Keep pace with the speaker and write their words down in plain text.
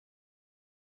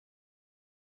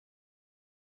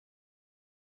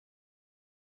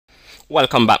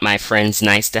Welcome back, my friends.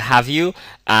 Nice to have you.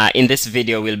 In this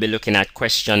video, we'll be looking at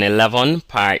question 11,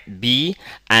 part B,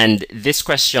 and this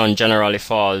question generally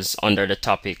falls under the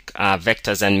topic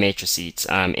vectors and matrices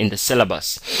in the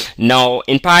syllabus. Now,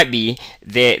 in part B,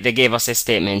 they gave us a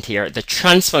statement here. The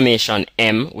transformation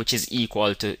M, which is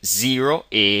equal to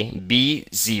 0a b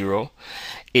 0,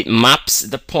 it maps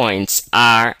the points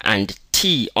R and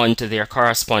T onto their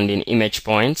corresponding image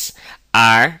points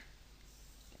R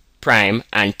prime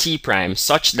and T prime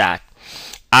such that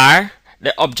R,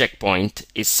 the object point,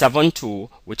 is 7, 2,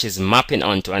 which is mapping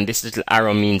onto, and this little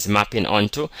arrow means mapping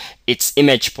onto, its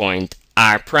image point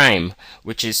R prime,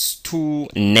 which is 2,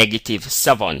 negative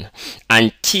 7,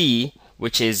 and T,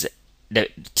 which is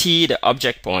the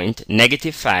object point,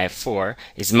 negative 5, 4,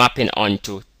 is mapping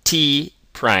onto T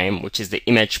prime, which is the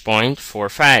image point 4,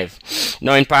 5.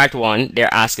 Now in part 1,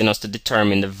 they're asking us to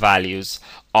determine the values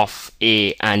of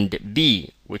A and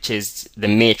B, which is the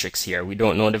matrix here. We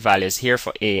don't know the values here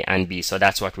for A and B, so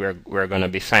that's what we're going to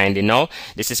be finding now.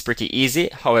 This is pretty easy.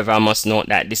 However, I must note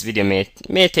that this video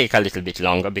may take a little bit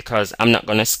longer because I'm not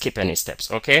going to skip any steps,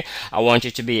 okay? I want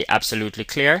you to be absolutely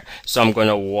clear, so I'm going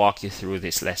to walk you through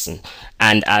this lesson,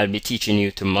 and I'll be teaching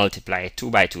you to multiply a 2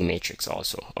 by 2 matrix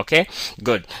also, okay?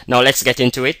 Good. Now let's get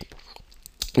into it.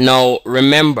 Now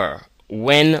remember,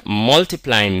 when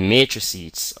multiplying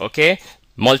matrices, okay,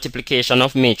 multiplication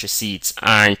of matrices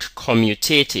aren't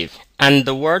commutative, and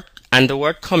the word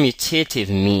commutative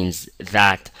means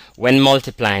that when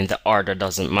multiplying, the order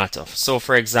doesn't matter. So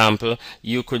for example,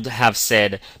 you could have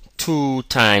said 2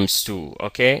 times 2,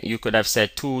 okay? You could have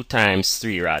said 2 times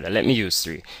 3 rather. Let me use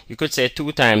 3. You could say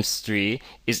 2 times 3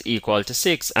 is equal to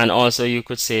 6, and also you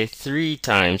could say 3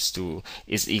 times 2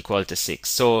 is equal to 6.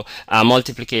 So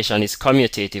multiplication is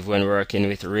commutative when working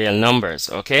with real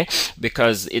numbers, okay?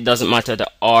 Because it doesn't matter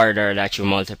the order that you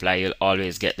multiply, you'll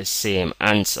always get the same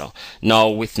answer. Now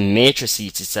with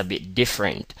matrices, it's a bit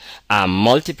different.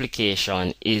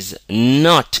 Multiplication is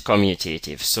not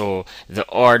commutative, so the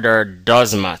order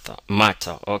does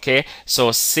matter, okay?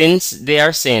 So since they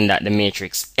are saying that the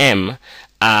matrix M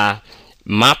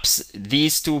maps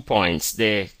these 2 points,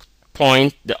 the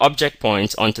object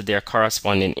points, onto their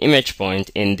corresponding image point,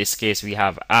 in this case we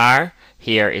have R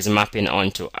here is mapping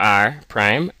onto R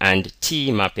prime and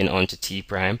T mapping onto T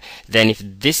prime, then if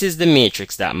this is the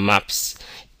matrix that maps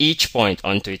each point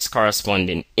onto its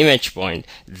corresponding image point,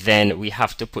 then we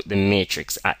have to put the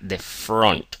matrix at the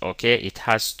front, okay? It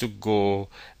has to go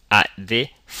at the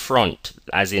front,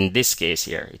 as in this case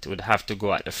here, it would have to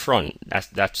go at the front.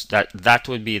 That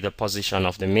would be the position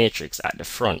of the matrix, at the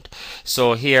front.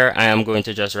 So here I am going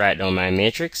to just write down my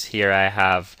matrix. Here I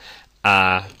have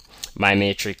my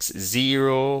matrix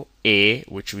 0A,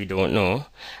 which we don't know,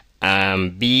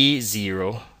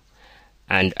 B0,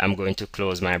 and I'm going to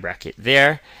close my bracket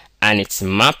there, and it's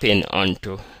mapping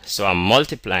onto, so I'm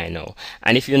multiplying now.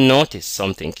 And if you notice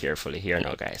something carefully here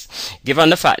now, guys, given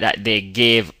the fact that they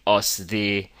gave us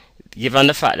the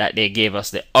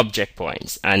object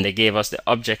points, and they gave us the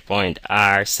object point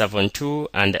R72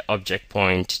 and the object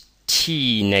point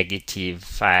T negative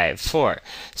 5, 4.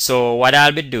 So what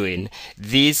I'll be doing,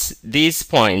 these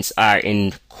points are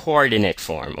in coordinate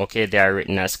form, okay? They are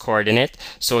written as coordinate.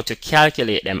 So to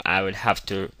calculate them, I would have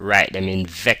to write them in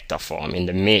vector form in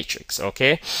the matrix,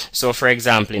 okay? So for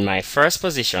example, in my first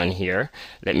position here,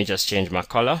 let me just change my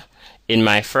color. In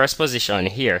my first position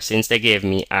here, since they gave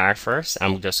me R first,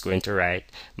 I'm just going to write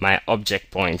my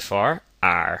object point for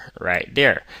R right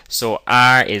there. So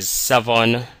R is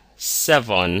 7,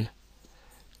 7,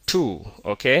 2,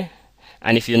 okay?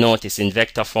 And if you notice, in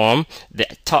vector form, the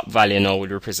top value now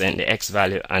would represent the X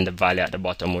value, and the value at the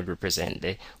bottom would represent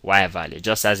the Y value,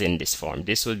 just as in this form.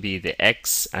 This would be the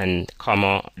X, and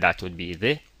comma, that would be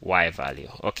the Y value,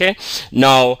 okay?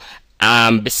 Now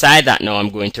beside that, now I'm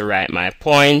going to write my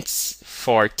points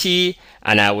for T,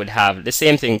 and I would have the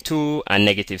same thing, 2 and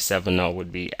negative 7 now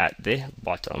would be at the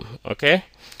bottom, okay?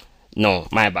 No,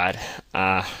 my bad,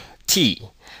 T.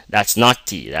 That's not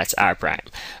T, that's R prime.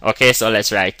 Okay, so let's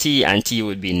write T, and T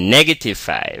would be negative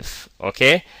 5,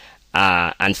 okay?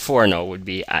 And 4 now would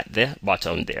be at the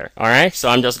bottom there. Alright, so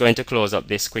I'm just going to close up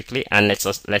this quickly, and let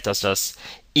us just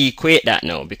equate that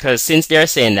now, because since they're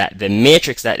saying that the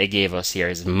matrix that they gave us here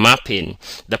is mapping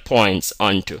the points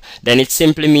onto, then it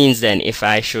simply means then if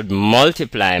I should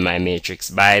multiply my matrix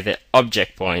by the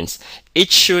object points,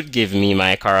 it should give me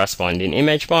my corresponding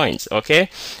image points, okay?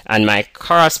 And my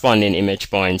corresponding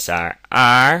image points are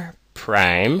R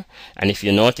prime, and if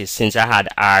you notice, since I had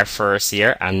R first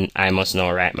here, and I must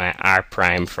now write my R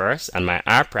prime first, and my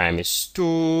R prime is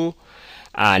 2,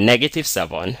 negative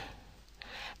 7,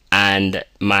 and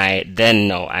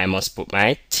now I must put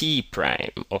my t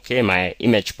prime, okay, my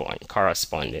image point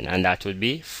corresponding, and that would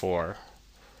be 4,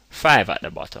 5 at the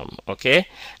bottom, okay,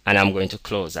 and I'm going to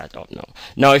close that up now.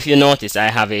 Now if you notice, I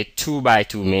have a 2 by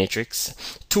 2 matrix,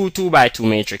 two 2 by 2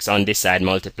 matrix on this side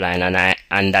multiplying,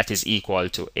 and that is equal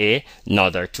to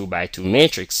another 2 by 2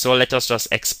 matrix. So let us just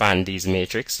expand these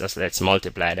matrices. Let's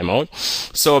multiply them out.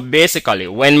 So basically,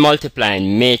 when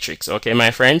multiplying matrix, okay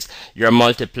my friends, you're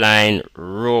multiplying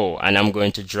row, and I'm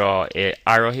going to draw a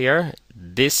arrow here,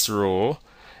 this row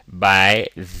by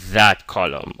that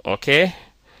column, okay.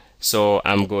 So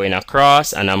I'm going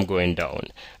across and I'm going down,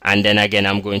 and then again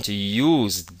I'm going to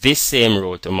use this same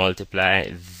row to multiply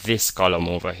this column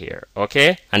over here,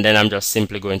 okay, and then I'm just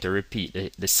simply going to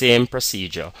repeat the same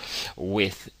procedure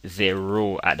with the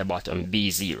row at the bottom,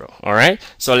 B0. All right,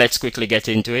 so let's quickly get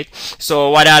into it.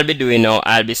 So what I'll be doing now,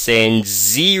 I'll be saying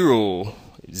this 0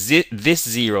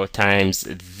 times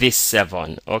this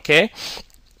 7, okay.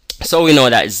 So we know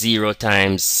that 0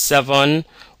 times 7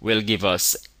 will give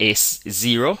us a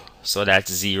 0. So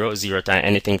that's 0. 0 times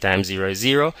anything times 0 is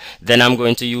 0. Then I'm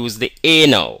going to use the a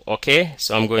now, okay.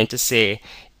 So I'm going to say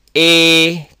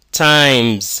a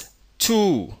times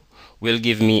 2 will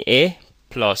give me a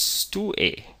plus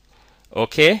 2a,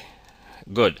 okay,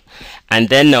 good. And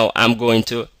then now I'm going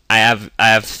to I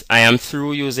am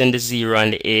through using the 0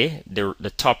 and the a,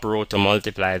 the top row, to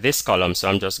multiply this column. So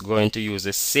I'm just going to use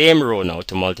the same row now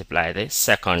to multiply the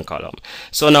second column.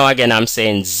 So now again I'm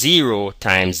saying 0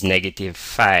 times negative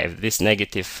 5, this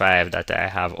negative 5 that I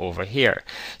have over here.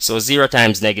 So 0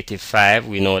 times negative 5,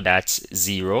 we know that's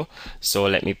 0. So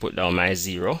let me put down my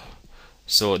 0.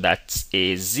 So that's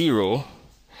a 0.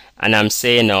 And I'm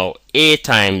saying now a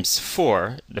times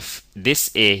 4,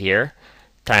 this a here,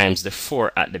 times the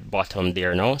 4 at the bottom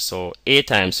there now. So a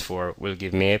times 4 will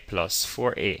give me a plus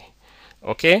 4a,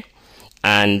 okay.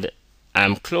 And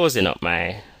I'm closing up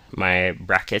my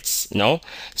brackets now.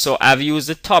 So I've used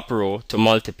the top row to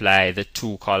multiply the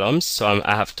two columns, so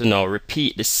I have to now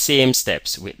repeat the same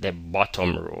steps with the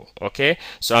bottom row, okay.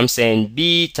 So I'm saying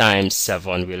b times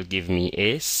 7 will give me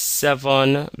a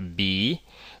 7b,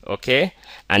 okay.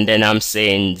 And then I'm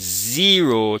saying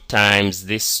 0 times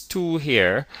this 2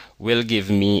 here will give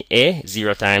me a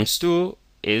 0 times 2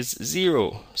 is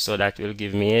 0, so that will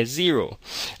give me a 0.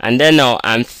 And then now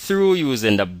I'm through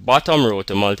using the bottom row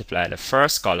to multiply the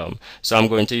first column, so I'm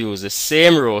going to use the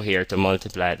same row here to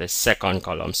multiply the second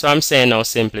column. So I'm saying now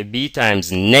simply b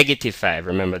times negative 5,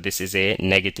 remember this is a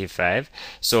negative 5,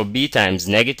 so b times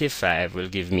negative 5 will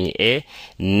give me a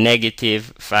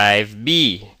negative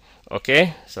 5b,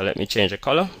 okay. So let me change the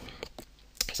color.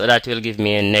 So that will give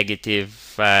me a negative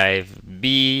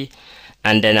 5b,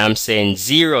 and then I'm saying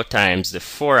 0 times the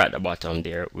 4 at the bottom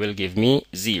there will give me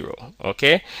 0,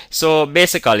 okay. So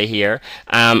basically here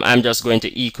I'm just going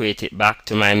to equate it back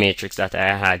to my matrix that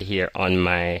I had here on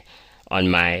my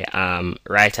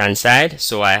right hand side.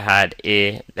 So I had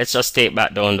a, let's just take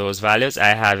back down those values. I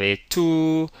have a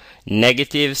 2,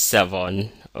 negative 7,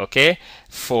 okay,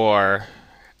 4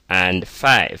 and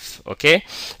 5, okay.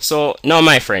 So now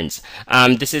my friends,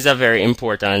 this is a very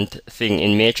important thing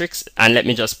in matrix, and let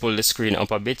me just pull the screen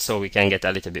up a bit so we can get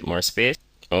a little bit more space.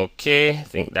 Okay, I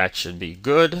think that should be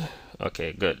good.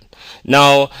 Okay, good.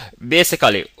 Now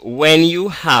basically when you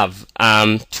have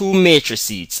two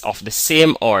matrices of the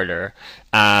same order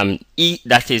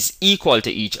that is equal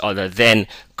to each other, then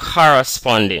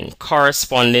corresponding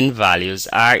values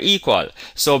are equal.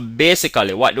 So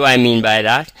basically what do I mean by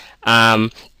that?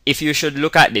 If you should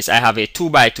look at this, I have a 2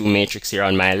 by 2 matrix here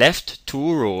on my left,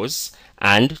 2 rows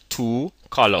and 2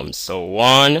 columns. So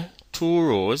 1, 2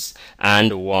 rows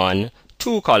and 1,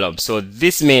 2 columns. So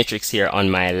this matrix here on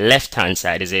my left hand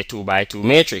side is a 2 by 2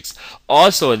 matrix.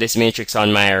 Also this matrix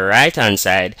on my right hand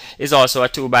side is also a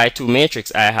 2 by 2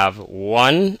 matrix. I have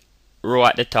 1 row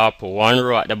at the top, 1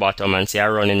 row at the bottom, and see I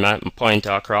run in my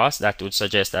pointer across. That would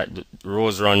suggest that the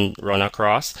rows run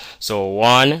across. So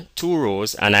 1, 2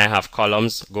 rows, and I have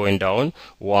columns going down,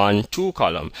 1, 2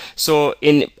 column. So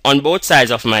on both sides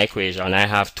of my equation I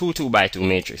have two 2 by 2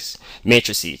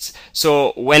 matrices.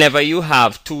 So whenever you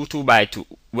have two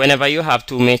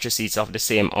matrices of the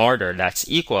same order that's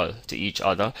equal to each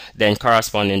other, then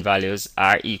corresponding values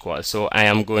are equal. So I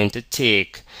am going to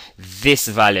take this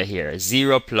value here,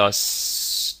 0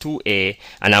 plus 2a,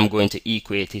 and I'm going to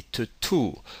equate it to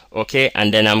 2. Okay,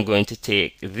 and then I'm going to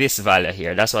take this value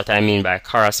here. That's what I mean by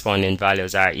corresponding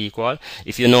values are equal.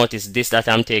 If you notice, this that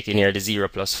I'm taking here, the 0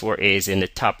 plus 4a, is in the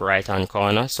top right hand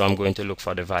corner, so I'm going to look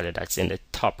for the value that's in the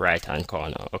top right hand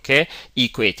corner. Okay,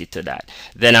 equate it to that.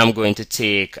 Then I'm going to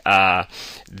take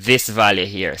this value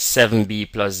here,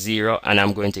 7b plus 0, and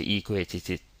I'm going to equate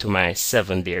it to my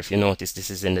 7 there. If you notice, this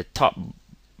is in the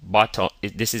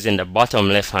this is in the bottom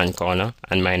left hand corner,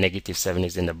 and my negative 7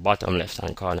 is in the bottom left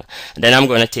hand corner. And then I'm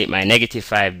going to take my negative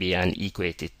 5b and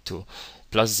equate it to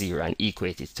plus 0 and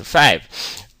equate it to 5.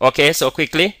 Okay, so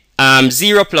quickly,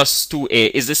 0 plus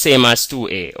 2a is the same as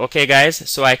 2a. Okay guys,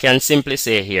 so I can simply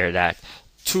say here that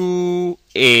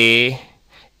 2a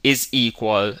is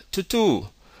equal to 2.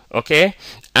 Okay,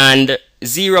 and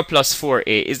 0 plus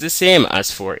 4a is the same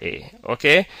as 4a.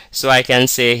 Okay, so I can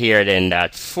say here then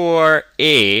that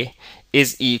 4a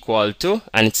is equal to,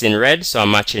 and it's in red, so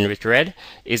I'm matching with red,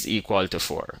 is equal to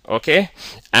 4. Okay,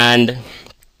 and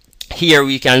here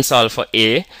we can solve for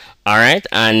a. All right,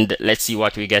 and let's see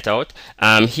what we get out.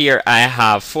 Here I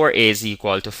have 4a is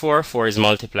equal to 4. 4 is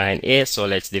multiplying a, so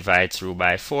let's divide through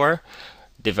by 4.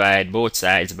 Divide both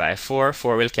sides by 4.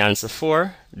 4 will cancel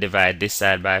 4. Divide this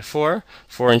side by 4.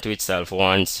 4 into itself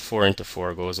once. 4 into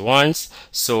 4 goes once.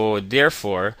 So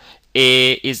therefore,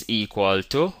 a is equal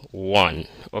to 1.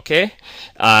 Okay,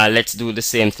 let's do the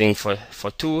same thing for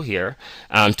 2 here.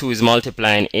 2 is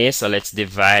multiplying a, so let's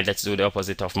divide. Let's do the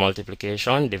opposite of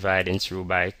multiplication. Dividing through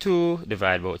by 2.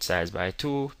 Divide both sides by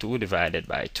 2. 2 divided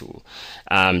by 2.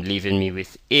 Leaving me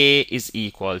with a is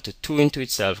equal to 2 into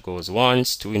itself goes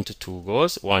once. 2 into 2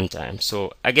 goes one time.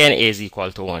 So again, a is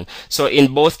equal to 1. So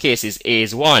in both cases, a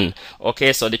is 1.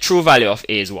 Okay, so the true value of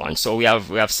a is 1. So we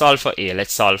have solved for a.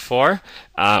 Let's solve for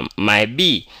my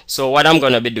b. So what I'm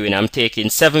going to be doing, I'm taking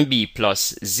 7b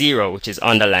plus 0, which is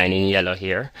underlined in yellow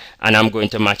here, and I'm going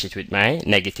to match it with my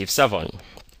negative 7.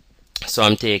 So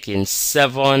I'm taking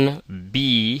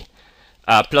 7b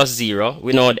plus 0.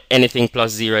 We know anything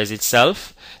plus 0 is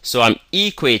itself, so I'm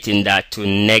equating that to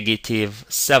negative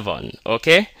 7.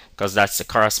 Okay, because that's the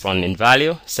corresponding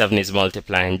value. 7 is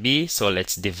multiplying b, so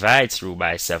let's divide through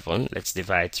by 7. Let's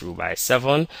divide through by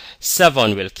 7.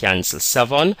 7 will cancel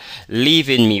 7,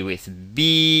 leaving me with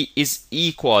b is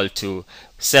equal to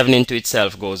 7 into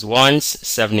itself goes once.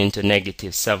 7 into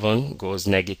negative 7 goes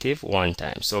negative one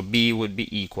time. So b would be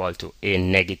equal to a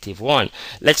negative 1.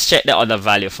 Let's check the other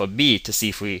value for b to see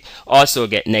if we also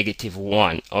get negative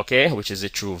 1, okay, which is the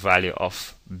true value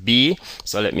of b.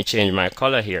 So let me change my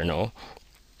color here now.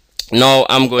 Now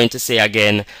I'm going to say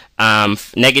again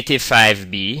negative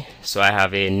 5b. So I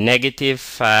have a negative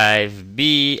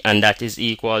 5b, and that is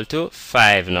equal to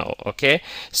 5 now. Okay,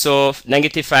 so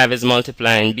negative 5 is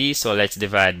multiplying b, so let's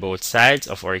divide both sides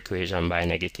of our equation by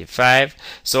negative 5.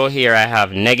 So here I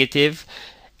have negative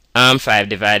 5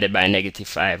 divided by negative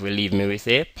 5 will leave me with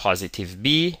a positive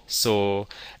b. So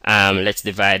let's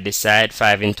divide this side.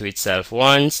 5 into itself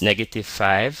once. Negative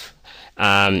 5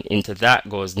 into that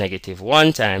goes negative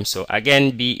 1 time. So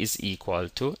again, b is equal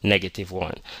to negative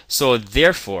 1. So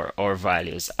therefore our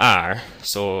values are,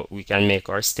 so we can make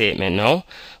our statement now.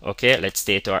 Okay, let's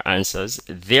state our answers.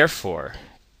 Therefore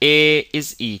a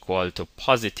is equal to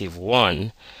positive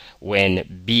 1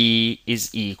 when b is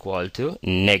equal to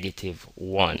negative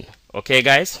 1. Okay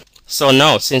guys, so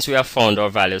now since we have found our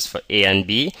values for a and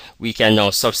b, we can now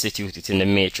substitute it in the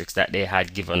matrix that they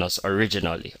had given us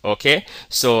originally. Okay,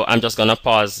 so I'm just gonna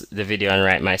pause the video and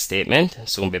write my statement.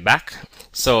 Soon be back.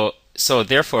 So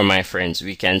therefore, my friends,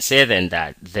 we can say then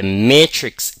that the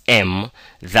matrix M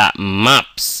that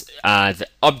maps the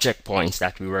object points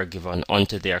that we were given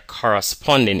onto their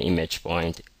corresponding image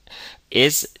point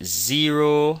is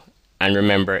 0. And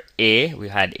remember, a, we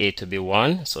had a to be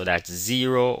 1, so that's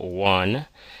 0, 1,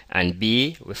 and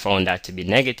b, we found that to be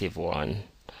negative 1,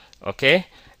 okay,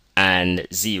 and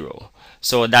 0.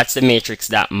 So that's the matrix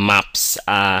that maps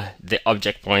the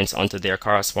object points onto their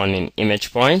corresponding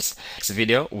image points. Next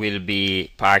video will be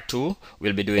part 2.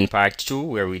 We'll be doing part 2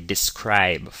 where we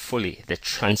describe fully the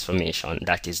transformation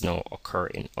that is now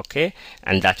occurring, okay,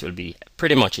 and that will be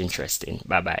pretty much interesting.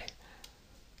 Bye bye.